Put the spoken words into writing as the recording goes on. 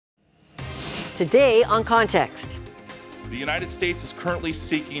Today on Context. The United States is currently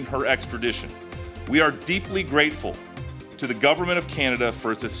seeking her extradition. We are deeply grateful to the government of Canada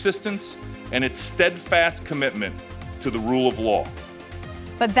for its assistance and its steadfast commitment to the rule of law.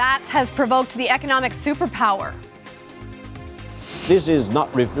 But that has provoked the economic superpower. This is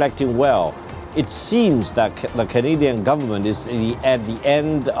not reflecting well. It seems that the Canadian government is at the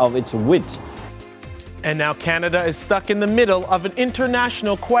end of its wit. And now Canada is stuck in the middle of an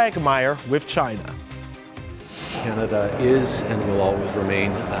international quagmire with China. Canada is and will always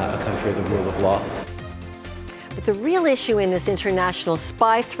remain a country of the rule of law. But the real issue in this international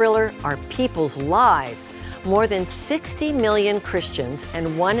spy thriller are people's lives. More than 60 million Christians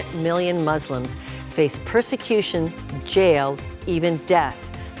and 1 million Muslims face persecution, jail, even death.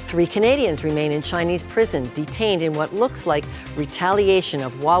 3 Canadians remain in Chinese prison, detained in what looks like retaliation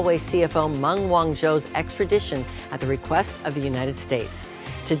of Huawei CFO Meng Wanzhou's extradition at the request of the United States.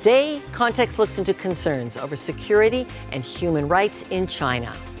 Today, Context looks into concerns over security and human rights in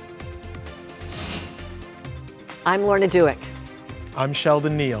China. I'm Lorna Dueck. I'm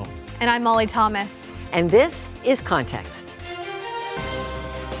Sheldon Neal. And I'm Molly Thomas. And this is Context.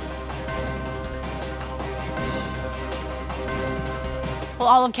 Well,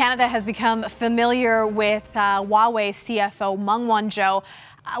 all of Canada has become familiar with Huawei CFO Meng Wanzhou,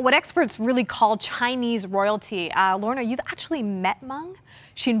 what experts really call Chinese royalty. Lorna, you've actually met Meng.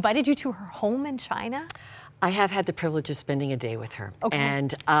 She invited you to her home in China. I have had the privilege of spending a day with her. Okay.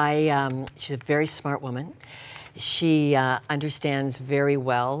 And she's a very smart woman. She understands very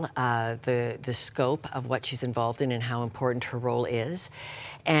well the scope of what she's involved in and how important her role is.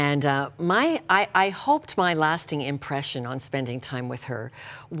 And I hoped my lasting impression on spending time with her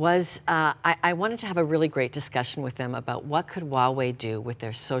was I wanted to have a really great discussion with them about what could Huawei do with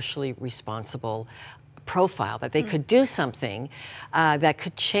their socially responsible profile, that they could do something that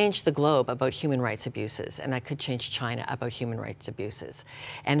could change the globe about human rights abuses, and that could change China about human rights abuses,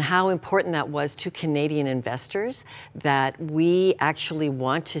 and how important that was to Canadian investors, that we actually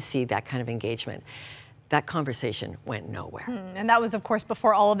want to see that kind of engagement. That conversation went nowhere. And that was, of course,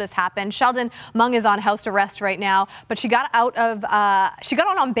 before all of this happened. Sheldon, Meng is on house arrest right now, but she got out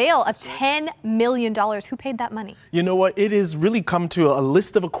on bail of $10 million. Who paid that money? You know what? It has really come to a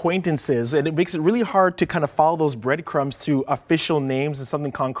list of acquaintances, and it makes it really hard to kind of follow those breadcrumbs to official names and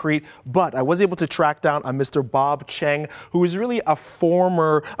something concrete. But I was able to track down a Mr. Bob Cheng, who is really a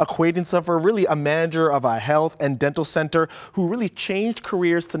former acquaintance of her, really a manager of a health and dental center, who really changed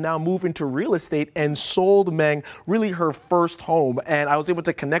careers to now move into real estate and sold Meng really her first home. And I was able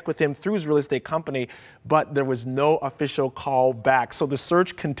to connect with him through his real estate company, but there was no official call back. So the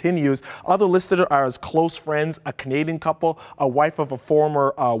search continues. Other listed are his close friends, a Canadian couple, a wife of a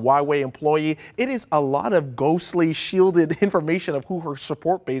former Huawei employee. It is a lot of ghostly, shielded information of who her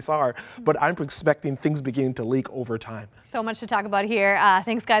support base are, but I'm expecting things beginning to leak over time. So much to talk about here.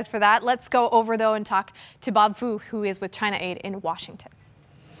 Thanks, guys, for that. Let's go over, though, and talk to Bob Fu, who is with China Aid in Washington.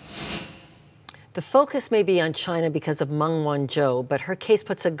 The focus may be on China because of Meng Wanzhou, but her case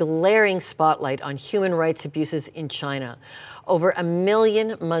puts a glaring spotlight on human rights abuses in China. Over 1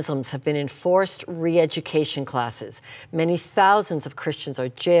 million Muslims have been in forced re-education classes. Many thousands of Christians are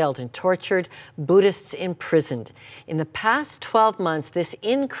jailed and tortured, Buddhists imprisoned. In the past 12 months, this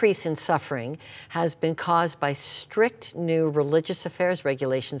increase in suffering has been caused by strict new religious affairs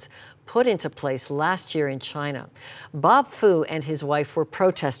regulations put into place last year in China. Bob Fu and his wife were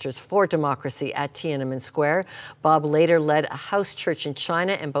protesters for democracy at Tiananmen Square. Bob later led a house church in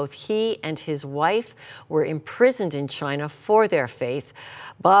China, and both he and his wife were imprisoned in China for their faith.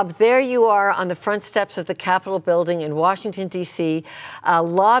 Bob, there you are on the front steps of the Capitol building in Washington, D.C.,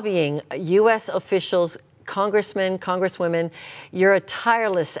 lobbying U.S. officials, congressmen, congresswomen. You're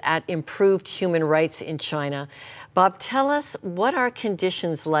tireless at improved human rights in China. Bob, tell us, what are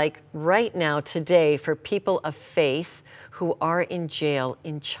conditions like right now, today, for people of faith who are in jail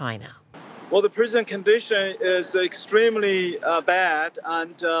in China? Well, the prison condition is extremely bad,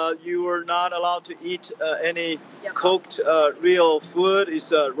 and you are not allowed to eat any cooked real food.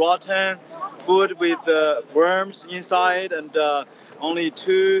 It's rotten food with worms inside, and only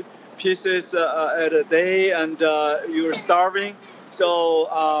 2 pieces at a day, and you're starving.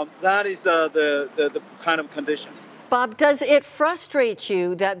 So that is the kind of condition. Bob, does it frustrate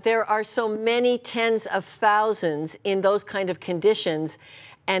you that there are so many tens of thousands in those kind of conditions,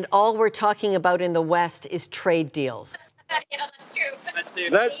 and all we're talking about in the West is trade deals? Yeah, that's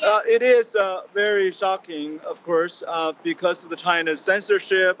true. It is very shocking, of course, because of the China's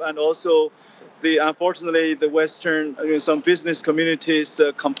censorship and also unfortunately, the Western, some business community's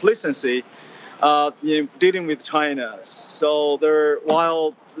complacency. dealing with China. So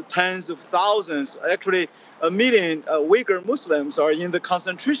while tens of thousands, actually a million Uyghur Muslims are in the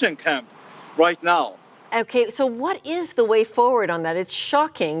concentration camp right now. Okay, so what is the way forward on that? It's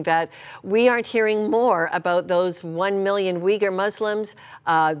shocking that we aren't hearing more about those 1 million Uyghur Muslims,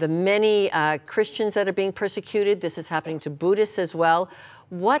 the many Christians that are being persecuted. This is happening to Buddhists as well.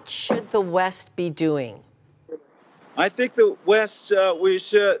 What should the West be doing? I think the West,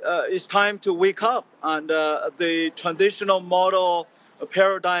 it's time to wake up. And the traditional model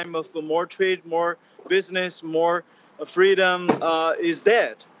paradigm of more trade, more business, more freedom is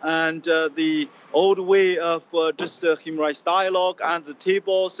dead. And the old way of just human rights dialogue and the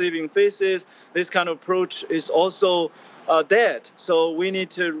table, saving faces, this kind of approach is also dead. So we need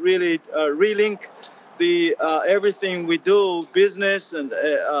to really relink the everything we do, business and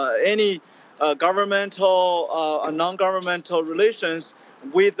any governmental and non-governmental relations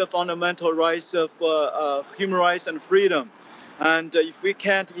with the fundamental rights of human rights and freedom. And if we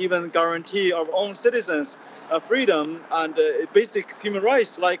can't even guarantee our own citizens freedom and basic human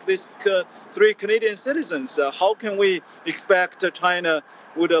rights like these 3 Canadian citizens, how can we expect China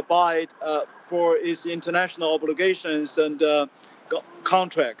would abide for its international obligations and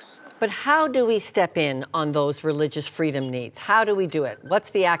contracts? But how do we step in on those religious freedom needs? How do we do it?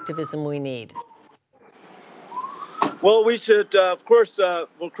 What's the activism we need? Well, we should, of course,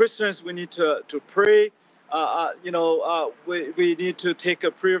 for Christians, we need to pray. We need to take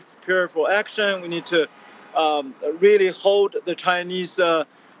a prayerful action. We need to really hold the Chinese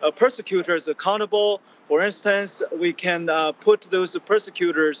persecutors accountable. For instance, we can put those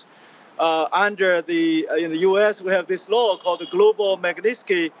persecutors under in the U.S., we have this law called the Global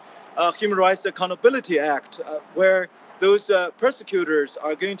Magnitsky Human Rights Accountability Act, where those persecutors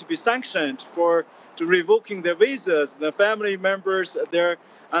are going to be sanctioned for revoking their visas, their family members,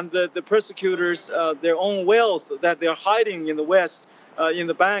 and the persecutors, their own wealth that they're hiding in the West, in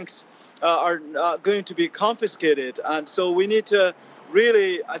the banks, are going to be confiscated. And so we need to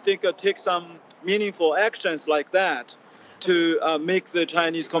really, I think, take some meaningful actions like that to make the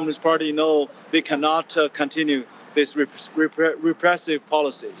Chinese Communist Party know they cannot continue these repressive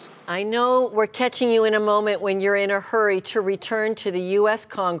policies. I know we're catching you in a moment when you're in a hurry to return to the U.S.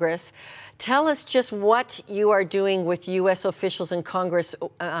 Congress. Tell us just what you are doing with U.S. officials and Congress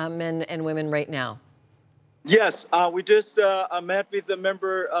men and women right now. Yes, we just met with the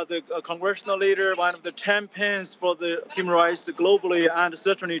member, the congressional leader, one of the champions for the human rights globally and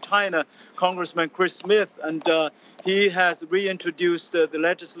certainly China, Congressman Chris Smith, and he has reintroduced the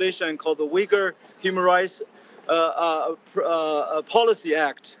legislation called the Uyghur Human Rights Policy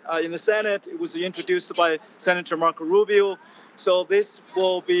Act. In the Senate, it was introduced by Senator Marco Rubio. So this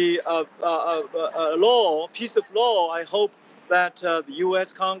will be a piece of law. I hope that the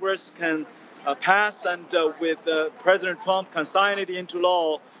U.S. Congress can pass and with President Trump can sign it into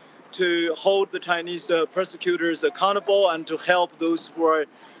law to hold the Chinese persecutors accountable and to help those who are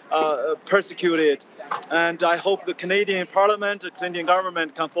persecuted. And I hope the Canadian Parliament, the Canadian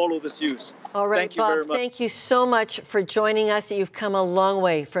government can follow this use. All right, thank you Bob, very much. Thank you so much for joining us. You've come a long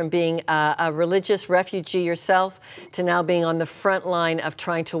way from being a religious refugee yourself to now being on the front line of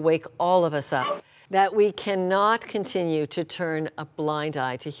trying to wake all of us up that we cannot continue to turn a blind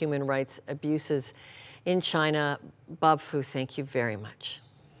eye to human rights abuses in China. Bob Fu, thank you very much.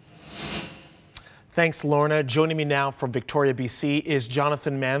 Thanks, Lorna. Joining me now from Victoria, BC is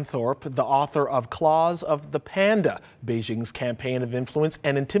Jonathan Manthorpe, the author of Claws of the Panda, Beijing's Campaign of Influence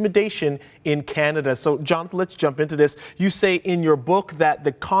and Intimidation in Canada. So, Jonathan, let's jump into this. You say in your book that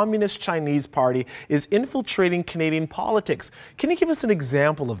the Communist Chinese Party is infiltrating Canadian politics. Can you give us an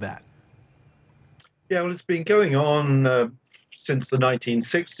example of that? Yeah, well, it's been going on since the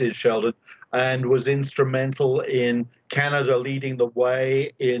 1960s, Sheldon, and was instrumental in Canada leading the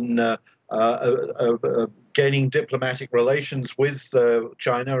way in gaining diplomatic relations with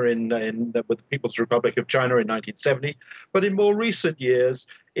China with the People's Republic of China in 1970. But in more recent years,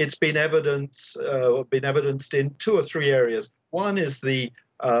 it's been evidenced in 2 or 3 areas. One is the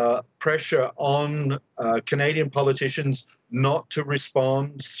pressure on Canadian politicians not to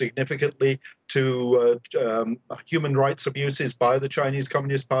respond significantly to human rights abuses by the Chinese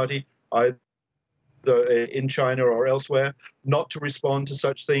Communist Party, either in China or elsewhere, not to respond to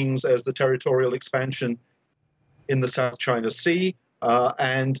such things as the territorial expansion in the South China Sea.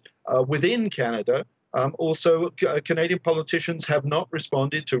 And within Canada, also Canadian politicians have not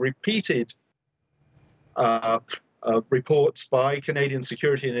responded to repeated reports by Canadian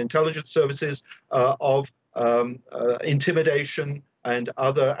security and intelligence services of intimidation and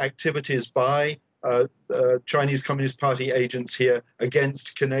other activities by Chinese Communist Party agents here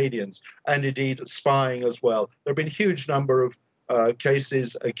against Canadians, and indeed spying as well. There have been a huge number of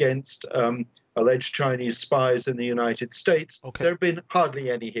cases against alleged Chinese spies in the United States. Okay. There have been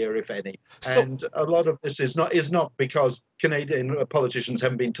hardly any here, if any. And a lot of this is not because Canadian politicians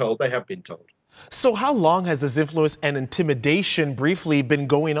haven't been told. They have been told. So how long has this influence and intimidation briefly been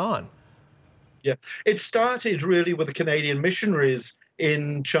going on? Yeah, it started really with the Canadian missionaries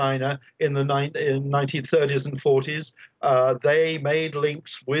in China in the 1930s and 40s. They made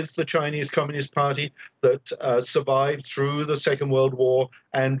links with the Chinese Communist Party that survived through the Second World War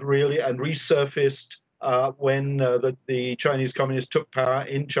and resurfaced when the Chinese Communists took power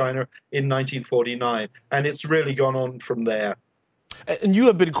in China in 1949. And it's really gone on from there. And you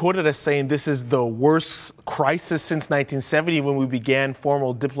have been quoted as saying this is the worst crisis since 1970 when we began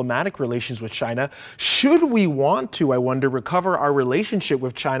formal diplomatic relations with China. Should we want to, I wonder, recover our relationship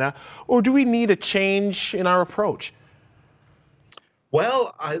with China, or do we need a change in our approach?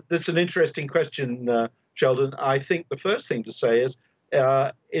 Well, that's an interesting question, Sheldon. I think the first thing to say is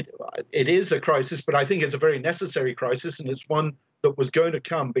it is a crisis, but I think it's a very necessary crisis, and it's one that was going to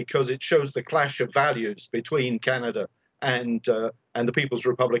come because it shows the clash of values between Canada and the People's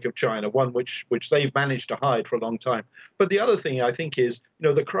Republic of China, one which they've managed to hide for a long time. But the other thing I think is,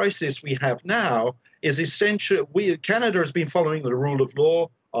 the crisis we have now is essential. Canada has been following the rule of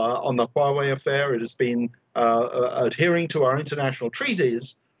law on the Huawei affair. It has been adhering to our international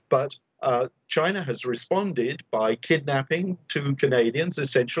treaties, but China has responded by kidnapping 2 Canadians,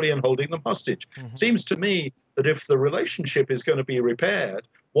 essentially, and holding them hostage. Mm-hmm. Seems to me that if the relationship is going to be repaired,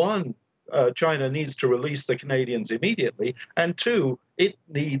 one, China needs to release the Canadians immediately, and 2, it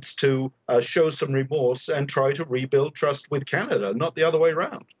needs to show some remorse and try to rebuild trust with Canada, not the other way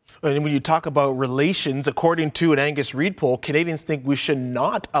around. And when you talk about relations, according to an Angus Reid poll, Canadians think we should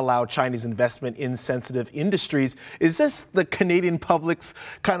not allow Chinese investment in sensitive industries. Is this the Canadian public's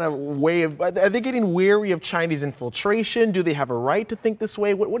kind of way of, are they getting weary of Chinese infiltration? Do they have a right to think this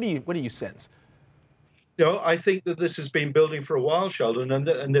way? What do you sense? I think that this has been building for a while, Sheldon,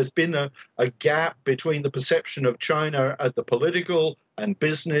 and there's been a gap between the perception of China at the political and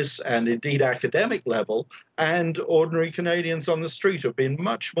business and indeed academic level, and ordinary Canadians on the street have been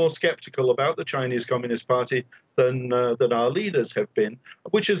much more skeptical about the Chinese Communist Party than our leaders have been,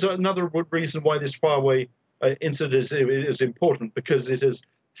 which is another reason why this Huawei incident is important, because it has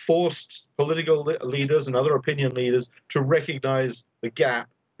forced political leaders and other opinion leaders to recognize the gap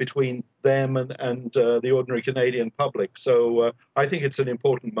between them and the ordinary Canadian public. So I think it's an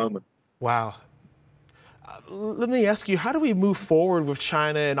important moment. Wow. Let me ask you, how do we move forward with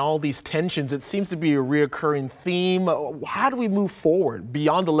China and all these tensions? It seems to be a reoccurring theme. How do we move forward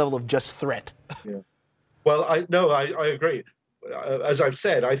beyond the level of just threat? Yeah. Well, I agree. As I've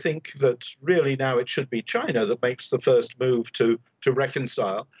said, I think that really now it should be China that makes the first move to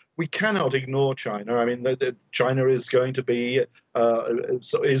reconcile. We cannot ignore China. I mean, China is going to be,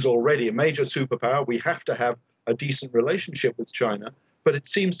 is already a major superpower. We have to have a decent relationship with China. But it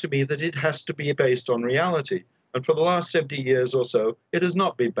seems to me that it has to be based on reality. And for the last 70 years or so, it has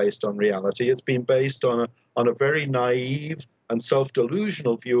not been based on reality. It's been based on a very naive and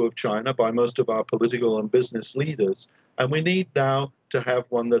self-delusional view of China by most of our political and business leaders. And we need now to have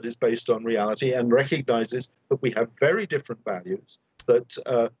one that is based on reality and recognizes that we have very different values, that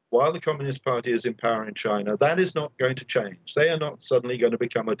while the Communist Party is in power in China, that is not going to change. They are not suddenly going to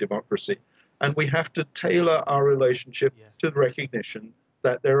become a democracy. And we have to tailor our relationship to the recognition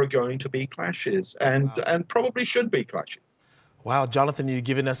that there are going to be clashes and probably should be clashes. Wow, Jonathan, you've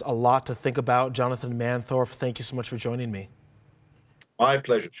given us a lot to think about. Jonathan Manthorp, thank you so much for joining me. My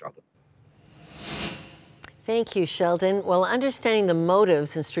pleasure, Sheldon. Thank you, Sheldon. Well, understanding the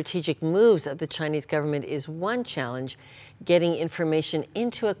motives and strategic moves of the Chinese government is one challenge. Getting information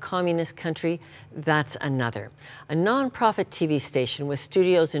into a communist country, that's another. A nonprofit TV station with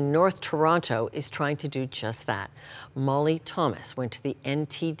studios in North Toronto is trying to do just that. Molly Thomas went to the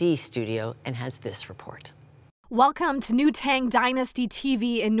NTD studio and has this report. Welcome to New Tang Dynasty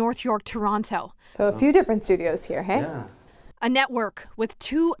TV in North York, Toronto. So a few different studios here, hey? Yeah. A network with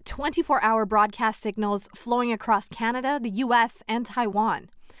 2 24-hour broadcast signals flowing across Canada, the U.S., and Taiwan.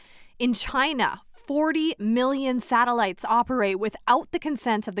 In China, 40 million satellites operate without the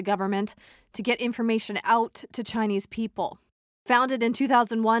consent of the government to get information out to Chinese people. Founded in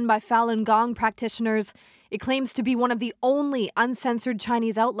 2001 by Falun Gong practitioners, it claims to be one of the only uncensored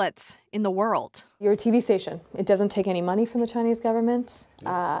Chinese outlets in the world. You're a TV station. It doesn't take any money from the Chinese government.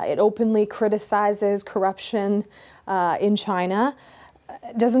 It openly criticizes corruption in China.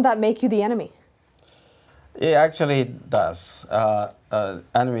 Doesn't that make you the enemy? It actually does.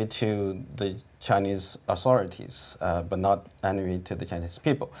 Enemy to the Chinese authorities, but not enemy to the Chinese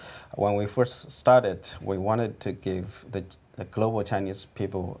people. When we first started, we wanted to give the global Chinese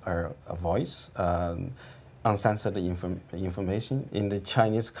people a voice, uncensored information. In the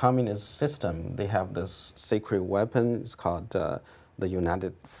Chinese communist system, they have this secret weapon. It's called the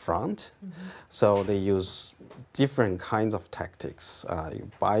United Front. So they use different kinds of tactics. You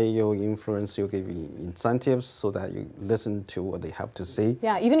buy your influence, you give you incentives so that you listen to what they have to say.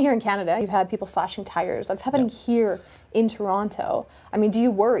 Yeah, even here in Canada, you've had people slashing tires. That's happening here in Toronto. I mean, do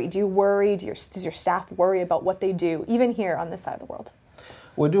you worry? Does your staff worry about what they do, even here on this side of the world?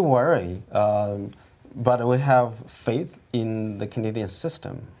 We do worry, but we have faith in the Canadian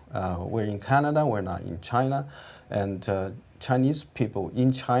system. We're in Canada, we're not in China, and Chinese people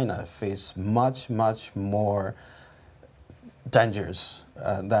in China face much more dangers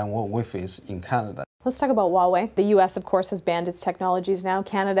than what we face in Canada. Let's talk about Huawei. The U.S., of course, has banned its technologies now.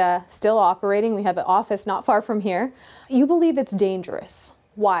 Canada still operating. We have an office not far from here. You believe it's dangerous.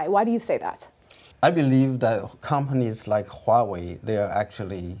 Why? Why do you say that? I believe that companies like Huawei, they are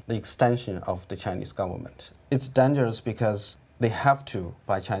actually the extension of the Chinese government. It's dangerous because they have to,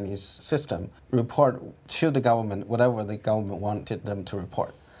 by Chinese system, report to the government whatever the government wanted them to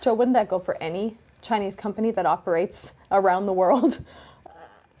report. Joe, wouldn't that go for any Chinese company that operates around the world?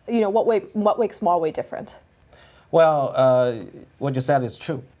 What makes Huawei different? Well, what you said is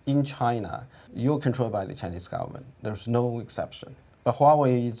true. In China, you're controlled by the Chinese government. There's no exception. But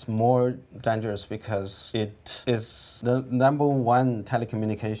Huawei is more dangerous because it is the #1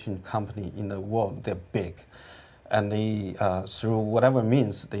 telecommunication company in the world. They're big. And they, through whatever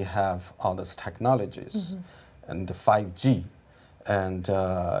means, they have all these technologies and the 5G. And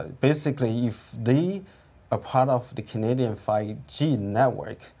basically, if they are part of the Canadian 5G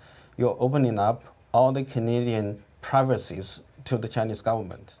network, you're opening up all the Canadian privacies to the Chinese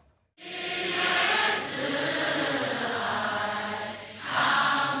government.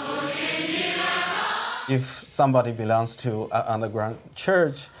 If somebody belongs to an underground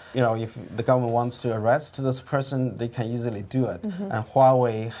church, if the government wants to arrest this person, they can easily do it. And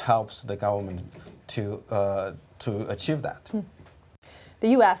Huawei helps the government to achieve that. The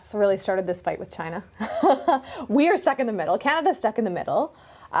U.S. really started this fight with China. We are stuck in the middle. Canada's stuck in the middle.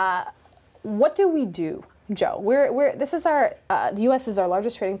 What do we do, Joe? The U.S. is our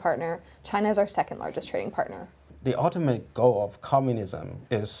largest trading partner. China is our second largest trading partner. The ultimate goal of communism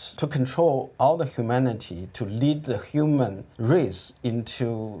is to control all the humanity, to lead the human race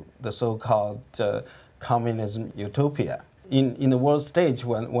into the so-called communism utopia. In the world stage,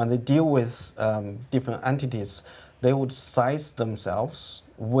 when they deal with different entities, they would size themselves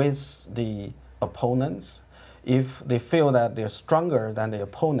with the opponents. If they feel that they're stronger than the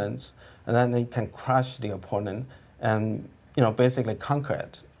opponents, and then they can crush the opponent and basically conquer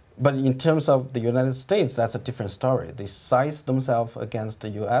it. But in terms of the United States, that's a different story. They size themselves against the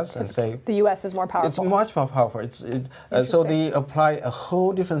U.S. and say the U.S. is more powerful. It's much more powerful. So they apply a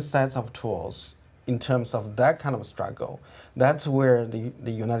whole different set of tools in terms of that kind of struggle. That's where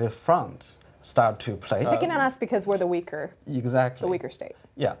the United Front start to play. Picking on us because we're the weaker. Exactly. The weaker state.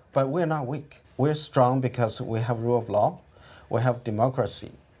 Yeah, but we're not weak. We're strong because we have rule of law, we have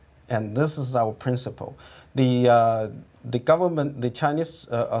democracy, and this is our principle. The government, the Chinese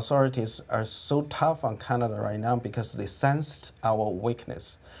authorities are so tough on Canada right now because they sensed our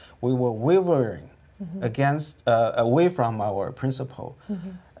weakness. We were wavering away from our principle.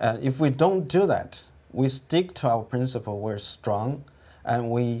 And if we don't do that, we stick to our principle, we're strong, and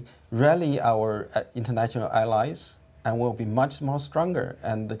we rally our international allies, and we'll be much more stronger,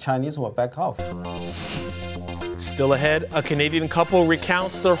 and the Chinese will back off. Still ahead, a Canadian couple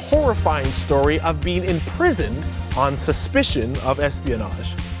recounts their horrifying story of being imprisoned on suspicion of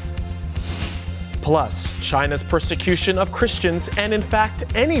espionage. Plus, China's persecution of Christians and, in fact,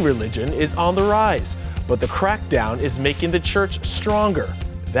 any religion is on the rise, but the crackdown is making the church stronger.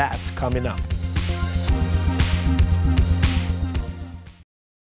 That's coming up.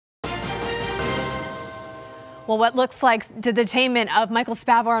 Well, what looks like the detainment of Michael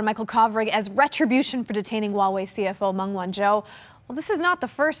Spavor and Michael Kovrig as retribution for detaining Huawei CFO Meng Wanzhou. Well, this is not the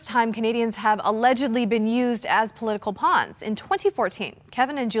first time Canadians have allegedly been used as political pawns. In 2014,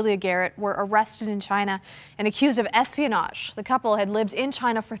 Kevin and Julia Garrett were arrested in China and accused of espionage. The couple had lived in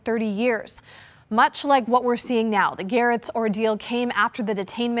China for 30 years. Much like what we're seeing now, the Garrett's ordeal came after the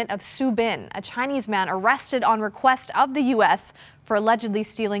detainment of Su Bin, a Chinese man arrested on request of the U.S. for allegedly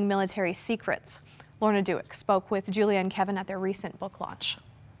stealing military secrets. Lorna Duick spoke with Julia and Kevin at their recent book launch.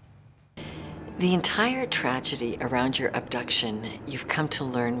 The entire tragedy around your abduction, you've come to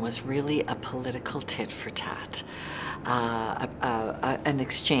learn, was really a political tit for tat. An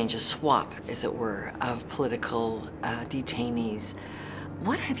exchange, a swap, as it were, of political detainees.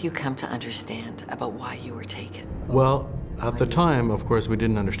 What have you come to understand about why you were taken? Well, at the time, of course, we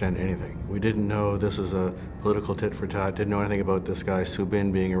didn't understand anything. We didn't know this is a political tit for tat, didn't know anything about this guy Su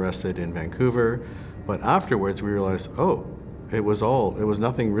Bin being arrested in Vancouver. But afterwards, we realized, oh, it was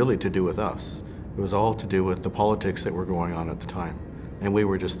nothing really to do with us. It was all to do with the politics that were going on at the time. And we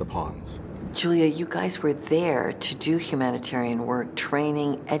were just the pawns. Julia, you guys were there to do humanitarian work,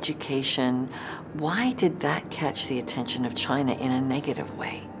 training, education. Why did that catch the attention of China in a negative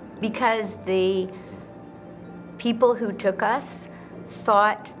way? Because the people who took us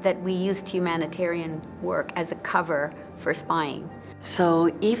thought that we used humanitarian work as a cover for spying.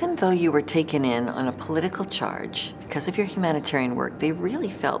 So even though you were taken in on a political charge because of your humanitarian work, they really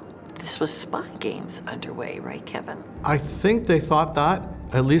felt this was spy games underway, right, Kevin? I think they thought that.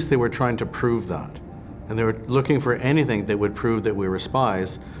 At least they were trying to prove that. And they were looking for anything that would prove that we were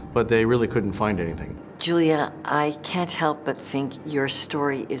spies, but they really couldn't find anything. Julia, I can't help but think your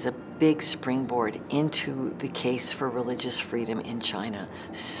story is a big springboard into the case for religious freedom in China.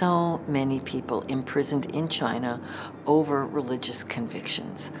 So many people imprisoned in China over religious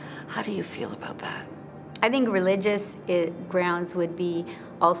convictions. How do you feel about that? I think religious grounds would be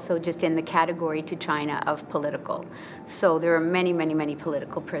also just in the category to China of political. So there are many, many, many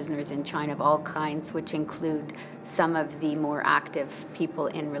political prisoners in China of all kinds, which include some of the more active people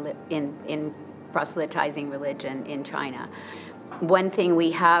in proselytizing religion in China. One thing we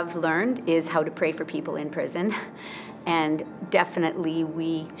have learned is how to pray for people in prison. And definitely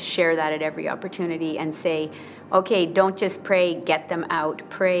we share that at every opportunity and say, okay, don't just pray, get them out.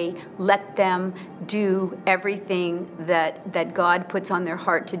 Pray, let them do everything that God puts on their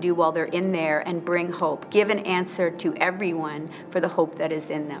heart to do while they're in there and bring hope. Give an answer to everyone for the hope that is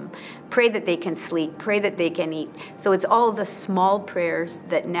in them. Pray that they can sleep, pray that they can eat. So it's all the small prayers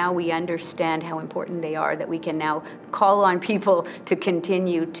that now we understand how important they are, that we can now call on people to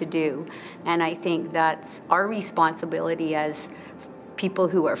continue to do. And I think that's our responsibility as people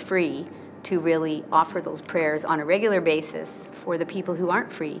who are free to really offer those prayers on a regular basis for the people who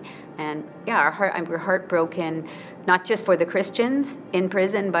aren't free. And yeah, we're heartbroken, not just for the Christians in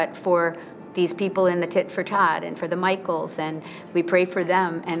prison, but for these people in the tit for tat and for the Michaels, and we pray for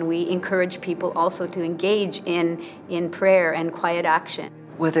them, and we encourage people also to engage in prayer and quiet action.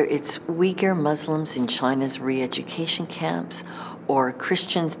 Whether it's Uyghur Muslims in China's re-education camps or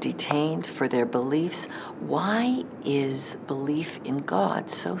Christians detained for their beliefs, why is belief in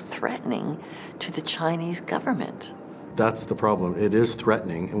God so threatening to the Chinese government? That's the problem. It is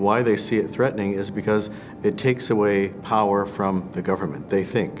threatening, and why they see it threatening is because it takes away power from the government, they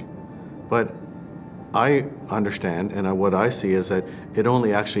think. But I understand, and what I see is that it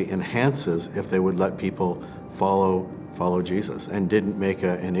only actually enhances if they would let people follow Jesus and didn't make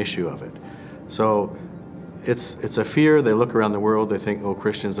an issue of it. So it's a fear. They look around the world, they think, oh,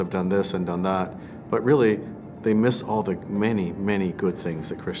 Christians have done this and done that, but really they miss all the many, many good things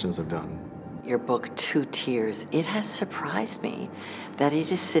that Christians have done. Your book, Two Tears, it has surprised me that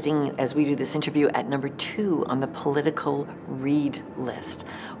it is sitting, as we do this interview, at number 2 on the political read list.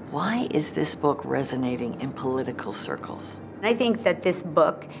 Why is this book resonating in political circles? I think that this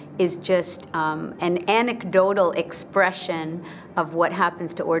book is just an anecdotal expression of what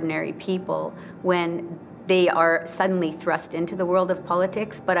happens to ordinary people when they are suddenly thrust into the world of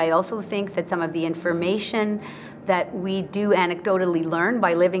politics. But I also think that some of the information that we do anecdotally learn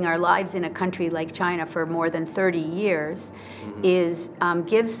by living our lives in a country like China for more than 30 years gives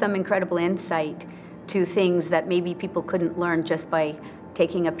some incredible insight to things that maybe people couldn't learn just by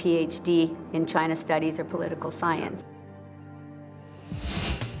taking a PhD in China studies or political science.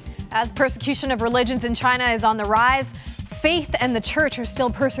 As persecution of religions in China is on the rise, faith and the church are still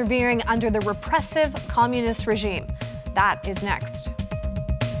persevering under the repressive communist regime. That is next.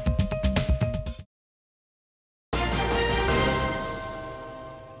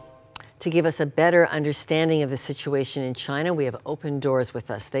 To give us a better understanding of the situation in China, we have Open Doors with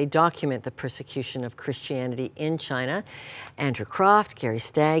us. They document the persecution of Christianity in China. Andrew Croft, Gary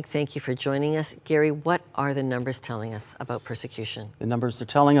Stagg, thank you for joining us. Gary, what are the numbers telling us about persecution? The numbers are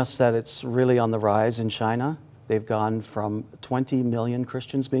telling us that it's really on the rise in China. They've gone from 20 million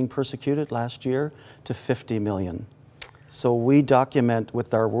Christians being persecuted last year to 50 million. So we document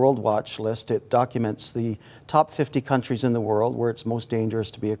with our World Watch list, it documents the top 50 countries in the world where it's most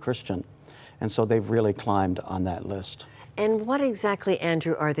dangerous to be a Christian. And so they've really climbed on that list. And what exactly,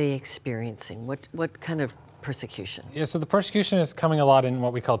 Andrew, are they experiencing? What kind of persecution? Yeah, so the persecution is coming a lot in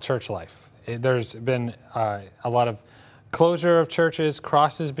what we call church life. there's been a lot of closure of churches,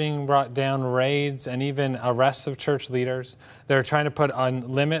 crosses being brought down, raids, and even arrests of church leaders. They're trying to put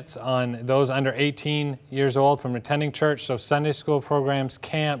on limits on those under 18 years old from attending church, so Sunday school programs,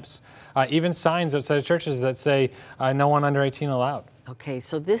 camps, even signs outside of churches that say no one under 18 allowed. Okay,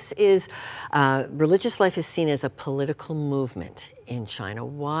 so this is, religious life is seen as a political movement in China.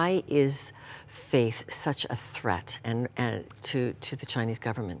 Why is faith such a threat to the Chinese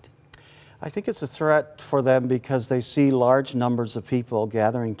government? I think it's a threat for them because they see large numbers of people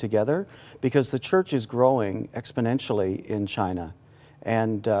gathering together, because the church is growing exponentially in China.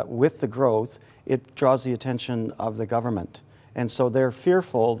 And with the growth, it draws the attention of the government. And so they're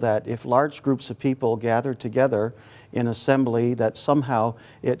fearful that if large groups of people gather together in assembly, that somehow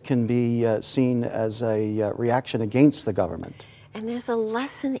it can be seen as a reaction against the government. And there's a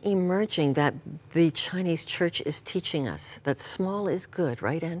lesson emerging that the Chinese church is teaching us, that small is good,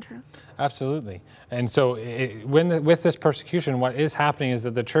 right, Andrew? Absolutely. And so with this persecution, what is happening is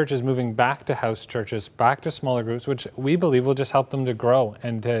that the church is moving back to house churches, back to smaller groups, which we believe will just help them to grow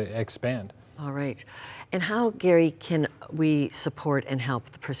and to expand. All right. And how, Gary, can we support and help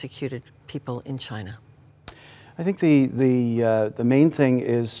the persecuted people in China? I think the main thing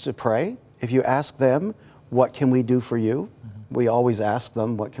is to pray. If you ask them, what can we do for you? We always ask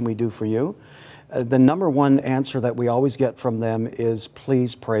them, what can we do for you? The number one answer that we always get from them is,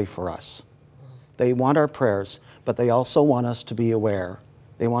 please pray for us. They want our prayers, but they also want us to be aware.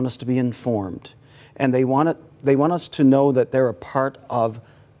 They want us to be informed. And they want us to know that they're a part of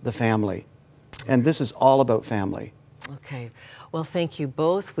the family. And this is all about family. Okay. Well, thank you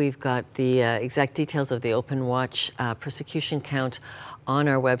both. We've got the exact details of the Open Watch persecution count on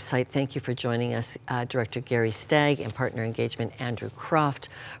our website. Thank you for joining us, Director Gary Stagg and Partner Engagement Andrew Croft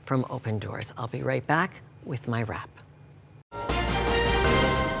from Open Doors. I'll be right back with my wrap.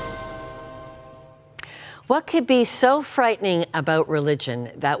 What could be so frightening about religion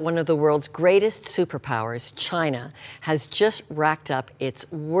that one of the world's greatest superpowers, China, has just racked up its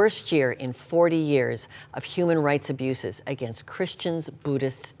worst year in 40 years of human rights abuses against Christians,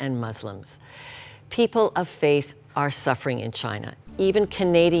 Buddhists, and Muslims? People of faith are suffering in China. Even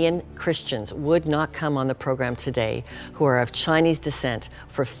Canadian Christians would not come on the program today who are of Chinese descent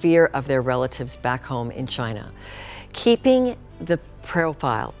for fear of their relatives back home in China. Keeping the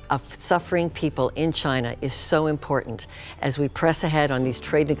profile of suffering people in China is so important as we press ahead on these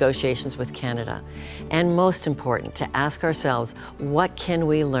trade negotiations with Canada. And most important, to ask ourselves, what can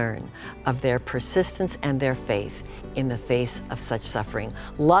we learn of their persistence and their faith in the face of such suffering?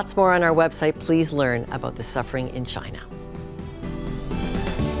 Lots more on our website. Please learn about the suffering in China.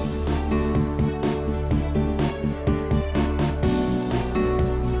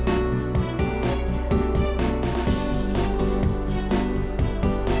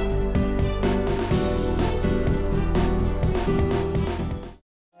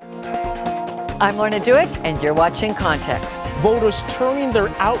 I'm Lorna Duick, and you're watching Context. Voters turning their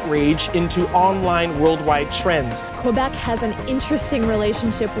outrage into online worldwide trends. Quebec has an interesting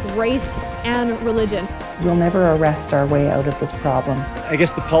relationship with race and religion. We'll never arrest our way out of this problem. I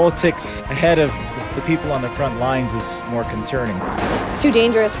guess the politics ahead of the people on the front lines is more concerning. It's too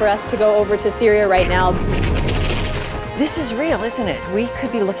dangerous for us to go over to Syria right now. This is real, isn't it? We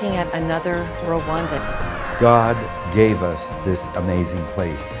could be looking at another Rwanda. God gave us this amazing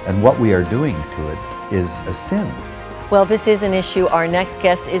place, and what we are doing to it is a sin. Well, this is an issue our next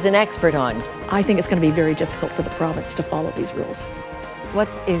guest is an expert on. I think it's going to be very difficult for the province to follow these rules. What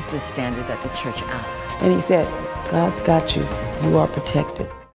is the standard that the church asks? And he said, God's got you. You are protected.